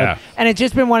on the field. Yeah. And it's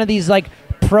just been one of these, like,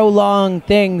 prolonged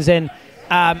things, and,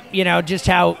 just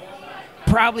how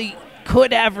probably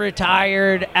could have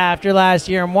retired after last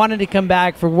year and wanted to come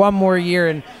back for one more year,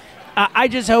 and I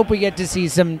just hope we get to see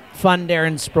some fun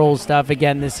Darren Sproles stuff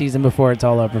again this season before it's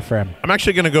all over for him. I'm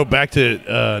actually going to go back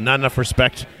to not enough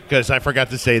respect, because I forgot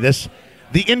to say this.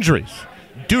 The injuries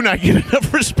do not get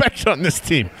enough respect on this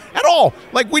team at all.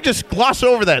 Like, we just gloss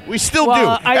over that. We still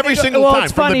do. Every single time,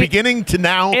 from the beginning to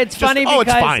now. It's just, funny it's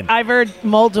because fine. I've heard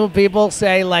multiple people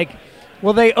say, like,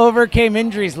 well, they overcame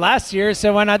injuries last year,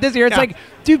 so why not this year? It's like,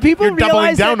 do people You're doubling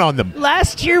realize down that on them.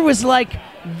 last year was like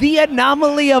the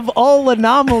anomaly of all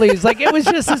anomalies? Like, it was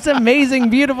just this amazing,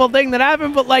 beautiful thing that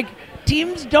happened, but, like,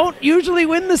 teams don't usually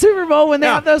win the Super Bowl when they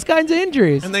have those kinds of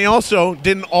injuries. And they also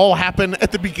didn't all happen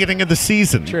at the beginning of the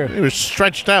season. True. It was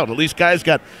stretched out. At least guys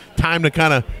got time to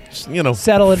kind of,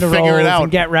 settle into figure roles it out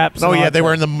and get reps. Oh, and all yeah, that they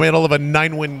were stuff. in the middle of a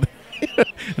nine-win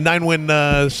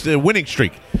winning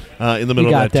streak in the middle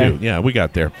of that, there. too. Yeah, we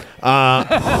got there.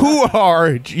 Who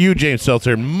are you, James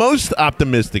Seltzer, most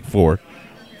optimistic for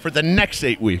the next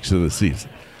 8 weeks of the season?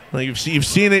 Like, you've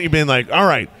seen it. You've been like, all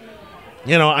right.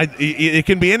 It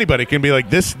can be anybody. It can be like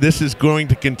this is going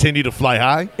to continue to fly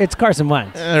high. It's Carson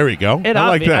Wentz. There we go. I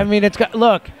like that. I mean,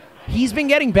 look, he's been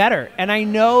getting better, and I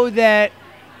know that,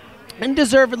 and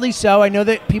deservedly so. I know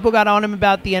that people got on him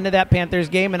about the end of that Panthers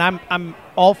game, and I'm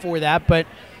all for that. But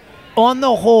on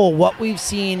the whole, what we've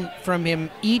seen from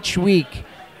him each week,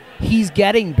 he's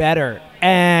getting better,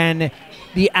 and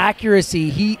the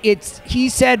accuracy. It's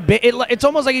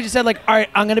almost like he just said, like, all right,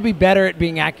 I'm going to be better at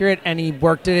being accurate, and he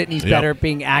worked at it, and he's better at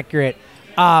being accurate.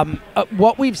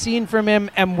 What we've seen from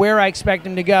him and where I expect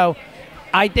him to go,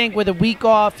 I think with a week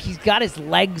off, he's got his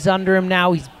legs under him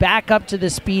now. He's back up to the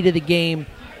speed of the game.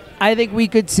 I think we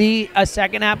could see a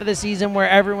second half of the season where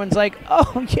everyone's like,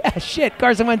 oh, yeah, shit,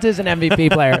 Carson Wentz is an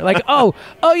MVP player. Like, oh,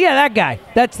 yeah, that guy.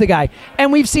 That's the guy.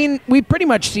 And we've pretty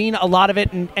much seen a lot of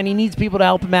it, and he needs people to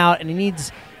help him out, and he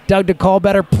needs Doug to call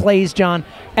better plays, John,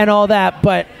 and all that.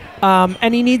 But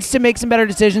and he needs to make some better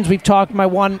decisions. We've talked. My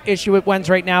one issue with Wentz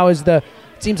right now is it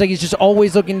seems like he's just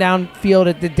always looking downfield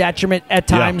at the detriment at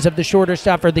times of the shorter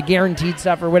stuff or the guaranteed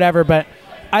stuff or whatever. But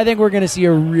I think we're going to see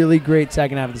a really great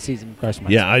second half of the season with Carson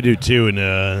Wentz. Yeah, I do too.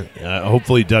 And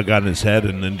hopefully Doug got in his head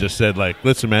and then just said, like,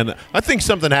 listen, man, I think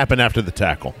something happened after the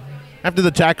tackle.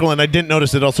 And I didn't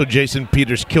notice that also Jason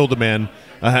Peters killed a man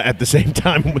at the same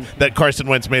time that Carson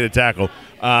Wentz made a tackle.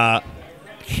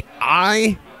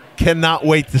 I cannot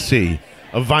wait to see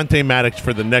Avonte Maddox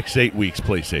for the next 8 weeks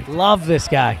play safety. Love this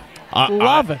guy.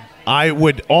 Love him.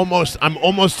 I'm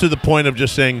almost to the point of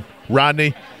just saying,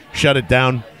 Rodney, shut it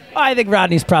down. I think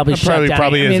Rodney's probably shut down.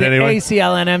 Probably is anyway.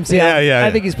 ACL and MCL. Yeah.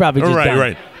 I think he's probably just done.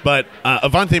 Right. But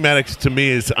Avonte Maddox, to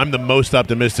me, I'm the most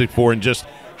optimistic for, and just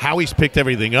how he's picked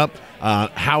everything up,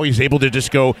 how he's able to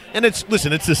just go. And it's the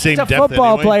same He's a depth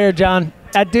football anyway. player, John.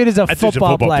 That dude is a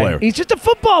football player. player. He's just a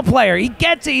football player. He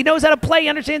gets it. He knows how to play. He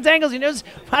understands angles. He knows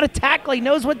how to tackle. He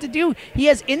knows what to do. He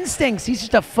has instincts. He's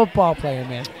just a football player,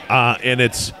 man.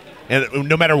 And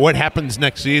no matter what happens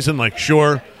next season, like,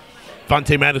 sure,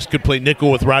 Avonte Maddox could play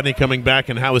nickel with Rodney coming back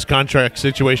and how his contract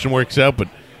situation works out. But,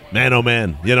 man, oh,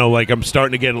 man, I'm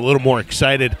starting to get a little more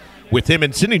excited with him.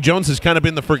 And Sidney Jones has kind of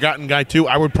been the forgotten guy, too.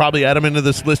 I would probably add him into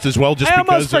this list as well. I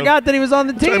almost forgot that he was on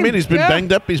the team. I mean, he's been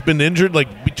banged up. He's been injured.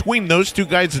 Like, between those two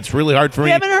guys, it's really hard for me.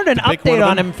 We haven't heard an to pick one update of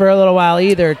on them. him for a little while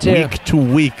either, too. Week to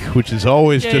week, which is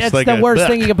always just it's like the worst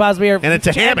thing you could possibly hear. And it's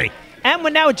a hammy. And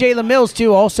now with Jalen Mills,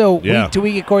 too, also week to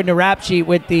week, according to Rap Sheet,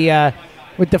 with the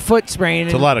foot sprain.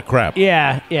 It's a lot of crap.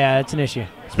 Yeah, it's an issue.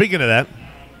 Speaking of that,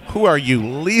 who are you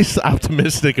least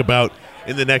optimistic about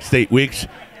in the next 8 weeks?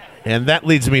 And that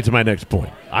leads me to my next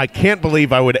point. I can't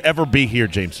believe I would ever be here,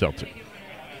 James Seltzer.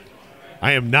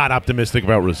 I am not optimistic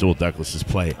about Rasul Douglas's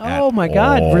play. Oh my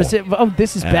God!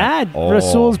 This is bad.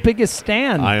 Rasul's biggest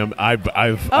stand.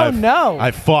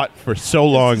 I've fought for so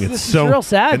long. This is real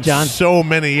sad, John. So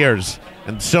many years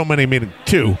and so many meaning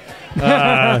two.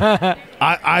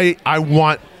 I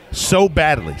want so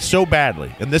badly,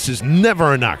 and this is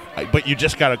never a knock, but you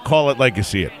just got to call it like you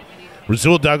see it.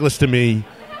 Rasul Douglas, to me,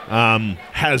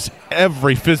 has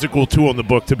every physical tool in the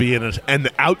book to be an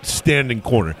outstanding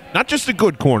corner. Not just a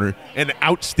good corner, an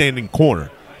outstanding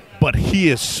corner. But he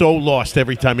is so lost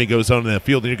every time he goes on that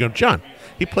field. And you go, John,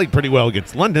 he played pretty well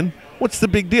against London. What's the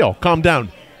big deal? Calm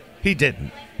down. He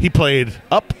didn't. He played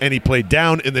up, and he played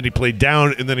down, and then he played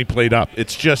down, and then he played up.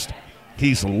 It's just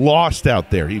he's lost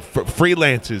out there. He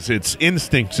freelances. It's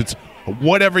instincts. It's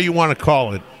whatever you want to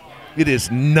call it. It is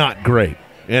not great.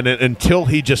 And until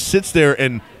he just sits there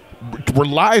and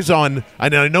relies on,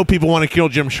 and I know people want to kill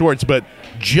Jim Schwartz, but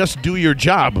just do your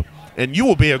job, and you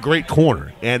will be a great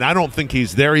corner. And I don't think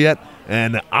he's there yet,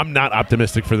 and I'm not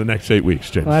optimistic for the next 8 weeks,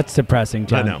 James. Well, that's depressing,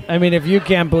 John. I know. I mean, if you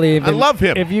can't believe... I love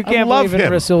him. If you can't believe in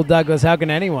Rasul Douglas, how can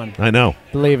anyone I know.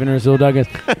 believe in Rasul Douglas?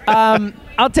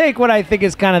 I'll take what I think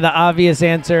is kind of the obvious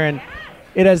answer, and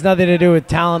it has nothing to do with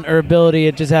talent or ability.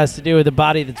 It just has to do with the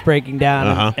body that's breaking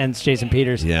down, and it's Jason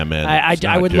Peters. Yeah, man.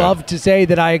 I would love to say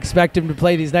that I expect him to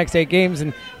play these next 8 games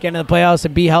and get into the playoffs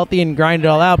and be healthy and grind it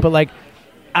all out, but,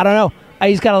 I don't know.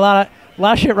 He's got a lot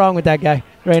of shit wrong with that guy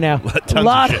right now. A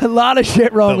lot of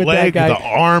shit wrong with leg, that guy. The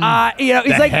arm,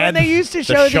 it's like head, when they used to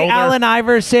show the Allen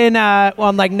Iverson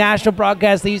on national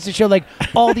broadcast. They used to show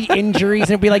all the injuries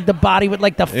and it'd be the body with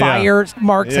the fire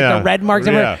marks, the red marks,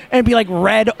 and it'd be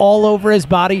red all over his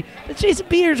body. That's Jason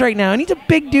Peters right now, and he's a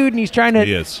big dude, and he's trying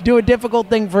to do a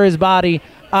difficult thing for his body.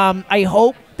 I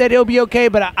hope that he'll be okay,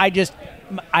 but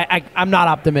I'm not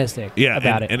optimistic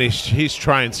about it. And he's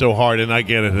trying so hard, and I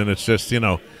get it, and it's just,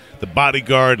 the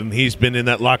bodyguard, and he's been in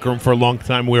that locker room for a long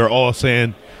time. We were all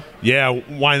saying, yeah,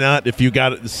 why not? If you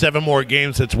got 7 more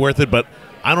games, it's worth it. But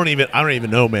I don't even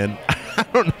know, man.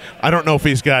 I don't know if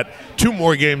he's got 2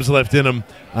 more games left in him,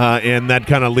 and that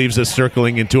kind of leaves us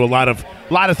circling into a lot of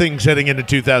things heading into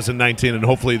 2019, and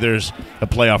hopefully there's a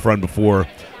playoff run before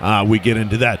we get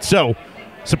into that. So,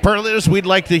 superlatives, we'd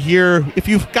like to hear if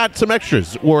you've got some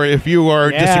extras, or if you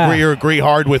are disagree or agree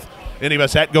hard with any of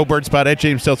us at Go Birds Pod, at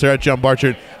James Stelter, at John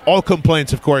Barchard. All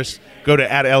complaints, of course, go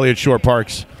to at Elliott Shore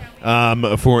Parks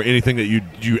for anything that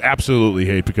you absolutely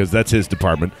hate, because that's his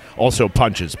department. Also,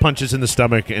 punches in the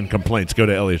stomach and complaints, go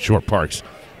to Elliott Shore Parks.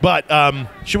 But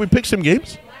should we pick some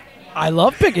games? I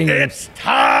love picking games. It's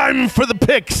time for the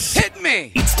picks. Hit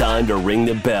me. It's time to ring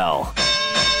the bell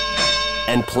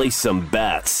and place some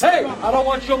bets. Hey, I don't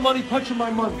want your money punching my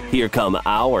money. Here come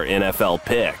our NFL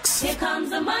picks. Here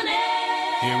comes the money.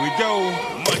 Here we go.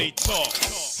 Money talk.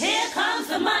 Here comes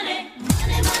the money.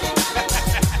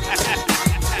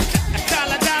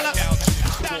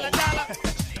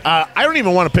 I don't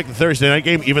even want to pick the Thursday night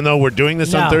game, even though we're doing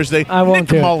this on Thursday. I won't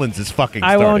do Nick it. Mullins is fucking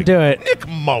starting. I won't do it. Nick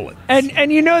Mullins. And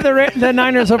the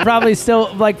Niners will probably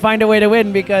still find a way to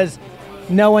win, because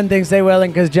no one thinks they will,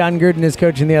 and because John Gruden is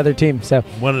coaching the other team. So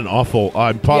what an awful. I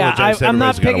apologize to I'm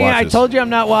not everybody's picking it. I told you I'm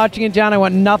not watching it, John. I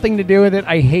want nothing to do with it.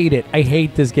 I hate it. I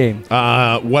hate this game.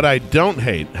 What I don't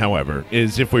hate, however,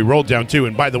 is if we roll down 2.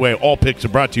 And by the way, all picks are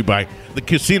brought to you by the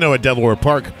Casino at Delaware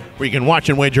Park, where you can watch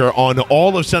and wager on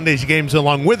all of Sunday's games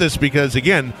along with us. Because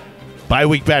again,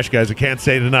 bye-week bash, guys. I can't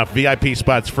say it enough. VIP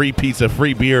spots, free pizza,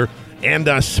 free beer, and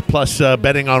us, plus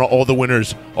betting on all the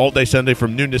winners all day Sunday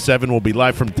from noon to 7. We'll be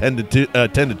live from 10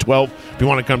 to 12 if you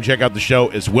want to come check out the show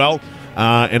as well.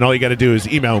 And all you got to do is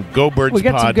email GoBirdsPod. We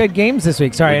got some good games this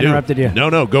week. Sorry, I interrupted you. No,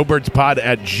 GoBirdsPod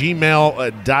at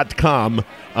gmail.com.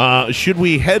 Should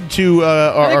we head to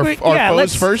our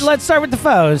foes first? Let's start with the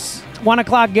foes. 1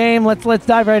 o'clock game. Let's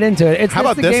dive right into it. It's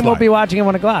the game we'll be watching at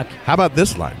 1 o'clock. How about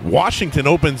this line? Washington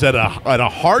opens at a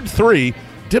hard 3.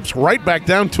 Dips right back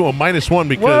down to a -1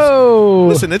 because,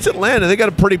 listen, it's Atlanta. They got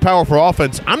a pretty powerful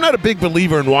offense. I'm not a big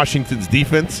believer in Washington's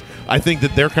defense. I think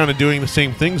that they're kind of doing the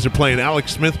same things. They're playing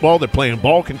Alex Smith ball. They're playing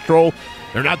ball control.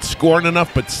 They're not scoring enough,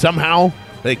 but somehow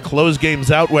they close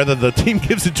games out, whether the team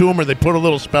gives it to them or they put a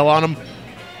little spell on them.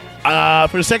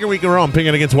 For the second week in a row, I'm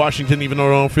picking against Washington, even though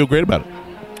I don't feel great about it.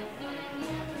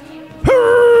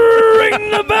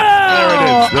 Ring the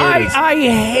bell! There it is. I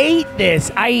hate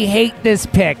this. I hate this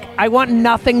pick. I want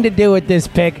nothing to do with this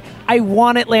pick. I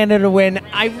want Atlanta to win.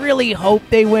 I really hope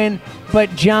they win.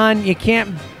 But, John, you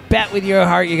can't bet with your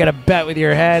heart. You got to bet with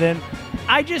your head. And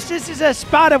this is a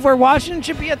spot of where Washington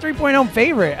should be a 3-point home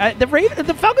favorite.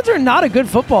 The Falcons are not a good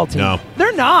football team. No.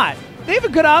 They're not. They have a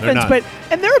good offense,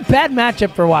 and they're a bad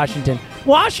matchup for Washington.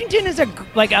 Washington is a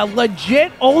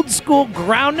legit old-school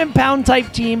ground-and-pound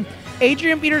type team.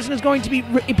 Adrian Peterson is going to be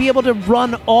able to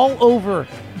run all over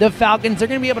the Falcons. They're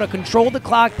going to be able to control the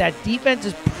clock. That defense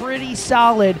is pretty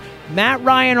solid. Matt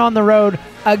Ryan on the road.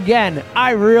 Again,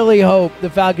 I really hope the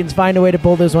Falcons find a way to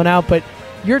pull this one out, but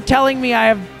you're telling me I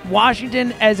have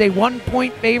Washington as a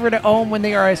 1-point favorite at home when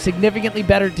they are a significantly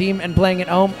better team and playing at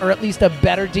home, or at least a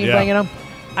better team playing at home?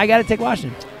 I got to take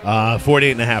Washington.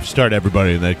 48.5. Start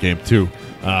everybody in that game, too,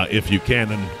 if you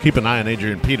can. And keep an eye on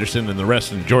Adrian Peterson and the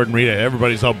rest, and Jordan Reed.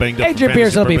 Everybody's all banged up. Adrian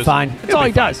Peterson will be fine. That's all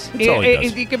he does. That's all he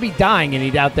does. He could be dying, and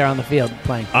he's out there on the field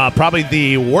playing.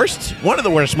 Probably one of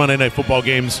the worst Monday Night Football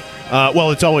games.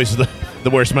 It's always the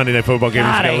worst Monday Night Football game.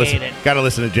 God, I hate it. Got to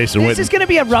listen to Jason Witten. This is going to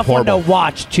be a rough one to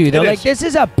watch, too, though. This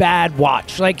is a bad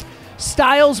watch. Like,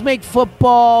 styles make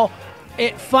football.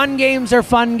 Fun games are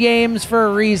fun games for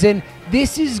a reason.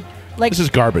 This is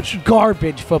garbage.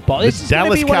 Garbage football. This is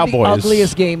going to be one of the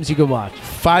ugliest games you can watch.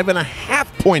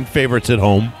 5.5-point favorites at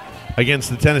home against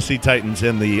the Tennessee Titans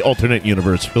and the alternate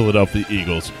universe Philadelphia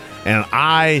Eagles. And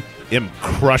I am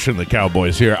crushing the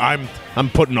Cowboys here. I'm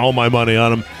putting all my money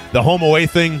on them. The home away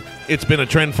thing, it's been a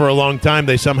trend for a long time.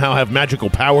 They somehow have magical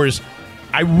powers.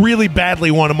 I really badly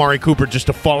want Amari Cooper just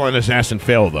to fall on his ass and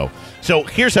fail, though. So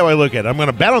here's how I look at it. I'm going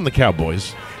to bet on the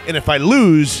Cowboys, and if I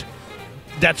lose,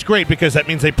 that's great because that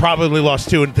means they probably lost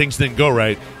 2 and things didn't go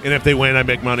right. And if they win, I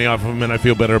make money off of them, and I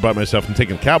feel better about myself. I'm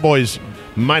taking the Cowboys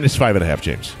minus 5.5,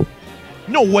 James.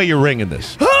 No way you're ringing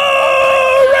this.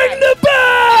 Oh, ring the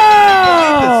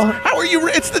bell! How are you?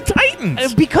 It's the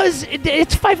Titans. Because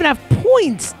it's 5.5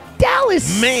 points. Dallas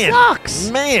sucks.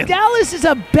 Man. Dallas is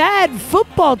a bad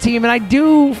football team, and I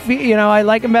do feel, I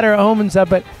like them better at home and stuff,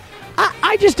 but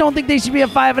I just don't think they should be a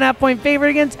 5.5-point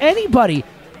favorite against anybody.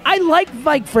 I like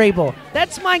Mike Vrabel.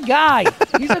 That's my guy.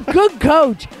 He's a good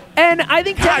coach. And I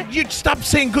think you stop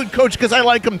saying good coach because I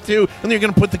like him too, and you're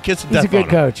going to put the kiss of death on him. He's a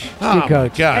good coach. Good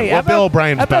coach. God. Hey, well, Bill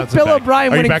O'Brien's bouncing Bill back.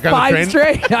 O'Brien winning 5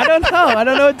 straight? I don't know. I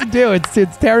don't know what to do.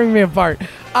 It's tearing me apart.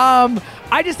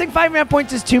 I just think 5.5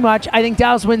 points is too much. I think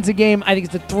Dallas wins the game. I think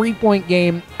it's a 3-point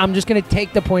game. I'm just going to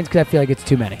take the points because I feel like it's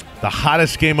too many. The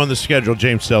hottest game on the schedule,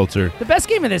 James Seltzer. The best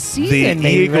game of the season, The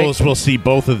Eagles will see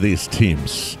both of these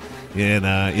teams in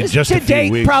just a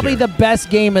few weeks. Probably here. the best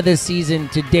game of the season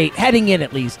to date, heading in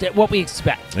at least, at what we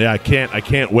expect. Yeah, I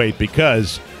can't wait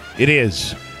because it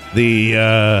is the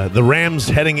Rams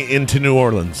heading into New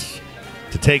Orleans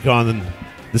to take on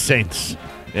the Saints.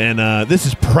 And this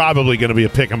is probably going to be a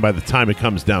pick 'em by the time it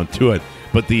comes down to it.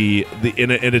 But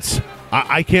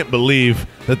I can't believe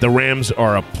that the Rams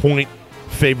are a point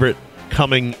favorite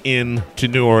coming in to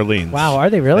New Orleans. Wow, are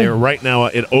they really? They're right now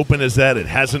it open as that. It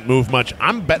hasn't moved much.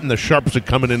 I'm betting the Sharps are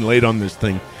coming in late on this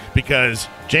thing because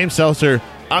James Seltzer,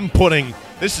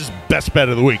 this is best bet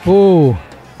of the week. Ooh.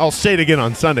 I'll say it again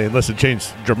on Sunday unless it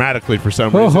changed dramatically for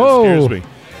some reason. It scares me.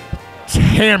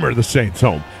 Hammer the Saints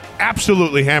home.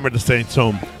 Absolutely hammered the Saints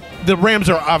home. The Rams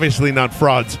are obviously not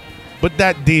frauds, but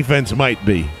that defense might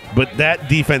be. And in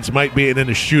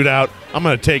a shootout, I'm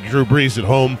going to take Drew Brees at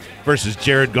home versus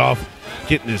Jared Goff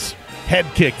getting his head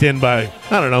kicked in by,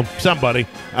 I don't know, somebody,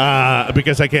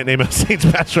 because I can't name a Saints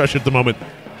pass rush at the moment.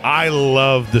 I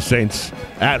love the Saints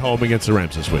at home against the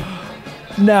Rams this week.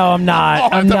 No, I'm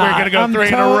not. I thought we were going to go 3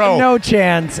 in a row. No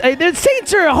chance. Hey, the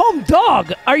Saints are a home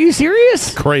dog. Are you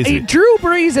serious? Crazy. Hey, Drew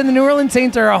Brees and the New Orleans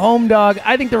Saints are a home dog.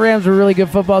 I think the Rams are a really good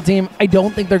football team. I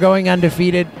don't think they're going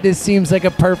undefeated. This seems like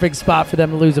a perfect spot for them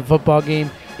to lose a football game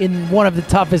in one of the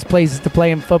toughest places to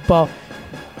play in football.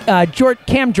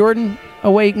 Cam Jordan,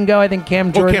 away you can go. I think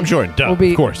Cam Jordan, will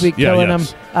be, of course. be killing them.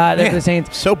 Man, the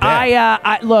Saints. So bad.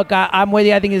 I'm with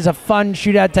you. I think it's a fun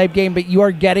shootout type game, but you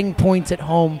are getting points at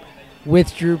home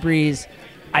with Drew Brees.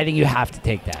 I think you have to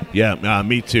take that. Yeah,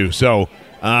 me too. So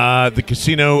the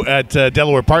casino at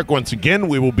Delaware Park, once again,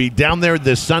 we will be down there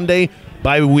this Sunday.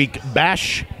 Bye-week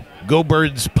bash.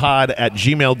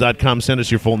 GoBirdsPod@gmail.com. Send us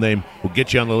your full name. We'll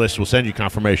get you on the list. We'll send you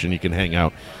confirmation. You can hang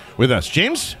out with us.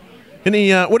 James, what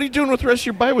are you doing with the rest of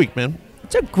your bye week, man?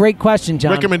 It's a great question,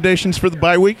 John. Recommendations for the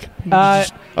bye week?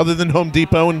 Other than Home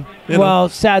Depot and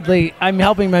sadly, I'm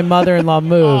helping my mother-in-law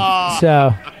move.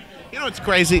 So you know what's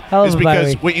crazy Hell is of a bye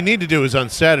because week. what you need to do is on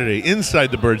Saturday,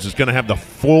 Inside the Birds is going to have the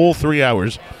full 3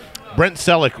 hours. Brent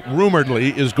Selleck,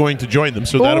 rumoredly, is going to join them,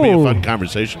 so that'll be a fun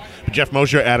conversation. But Jeff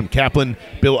Mosher, Adam Kaplan,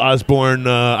 Bill Osborne,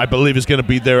 I believe, is going to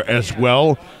be there as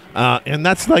well. And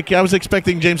that's like, I was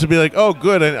expecting James to be like, oh,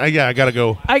 good, I got to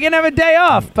go. I can have a day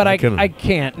off, but I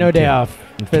can't. No day off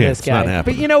for this guy. It's not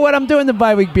happening. But you know what? I'm doing the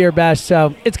bye-week beer bash,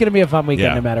 so it's going to be a fun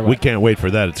weekend no matter what. We can't wait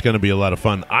for that. It's going to be a lot of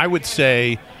fun. I would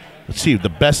say, let's see, the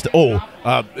best,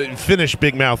 finish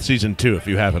Big Mouth Season 2 if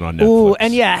you have it on Netflix. Ooh,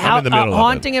 and yeah, I'm in the middle of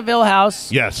Haunting of Hill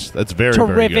House. Yes, that's very,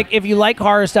 terrific. very good. If you like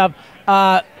horror stuff,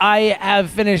 I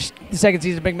have finished the second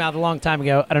season of Big Mouth a long time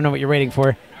ago. I don't know what you're waiting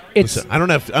for. It's Listen, I don't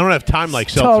have time like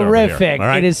Seltzer terrific. over here, all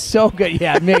right? It is so good.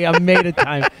 Yeah, I'm made of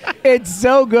time. It's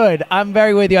so good. I'm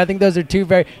very with you. I think those are two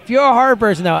very. If you're a horror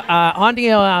person though, Haunting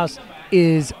Hill House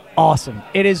is awesome.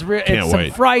 It is it's some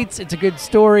wait. frights. It's a good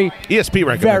story. ESP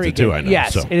recommends Very it too, good. I know.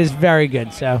 Yes, so. it is very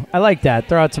good. So I like that.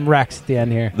 Throw out some Rex at the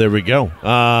end here. There we go.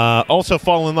 Also,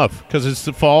 fall in love because it's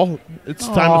the fall. It's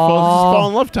time to fall. It's fall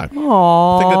in love time.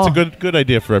 Aww. I think that's a good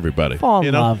idea for everybody. Fall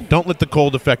in love. Don't let the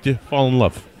cold affect you. Fall in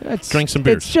love. Drink some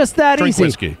beers. It's just that Drink easy.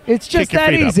 whiskey. It's just Kick your that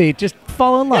feet up. easy. Just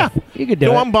fall in love. Yeah. You could do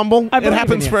Go it. on Bumble. I It believe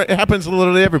happens in you. it happens to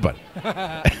literally everybody.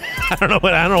 I don't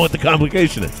know what the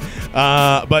complication is.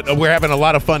 But we're having a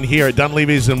lot of fun here at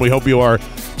Dunleavy's, and we hope you are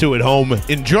too at home.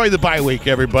 Enjoy the bye week,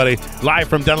 everybody. Live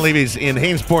from Dunleavy's in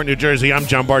Hainesport, New Jersey. I'm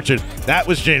John Barchard. That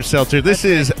was James Seltzer. This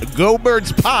is Go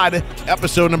Birds Pod,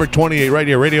 episode number 28, right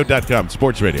here, radio.com,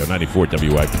 Sports Radio 94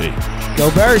 WIP.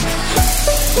 Go Birds.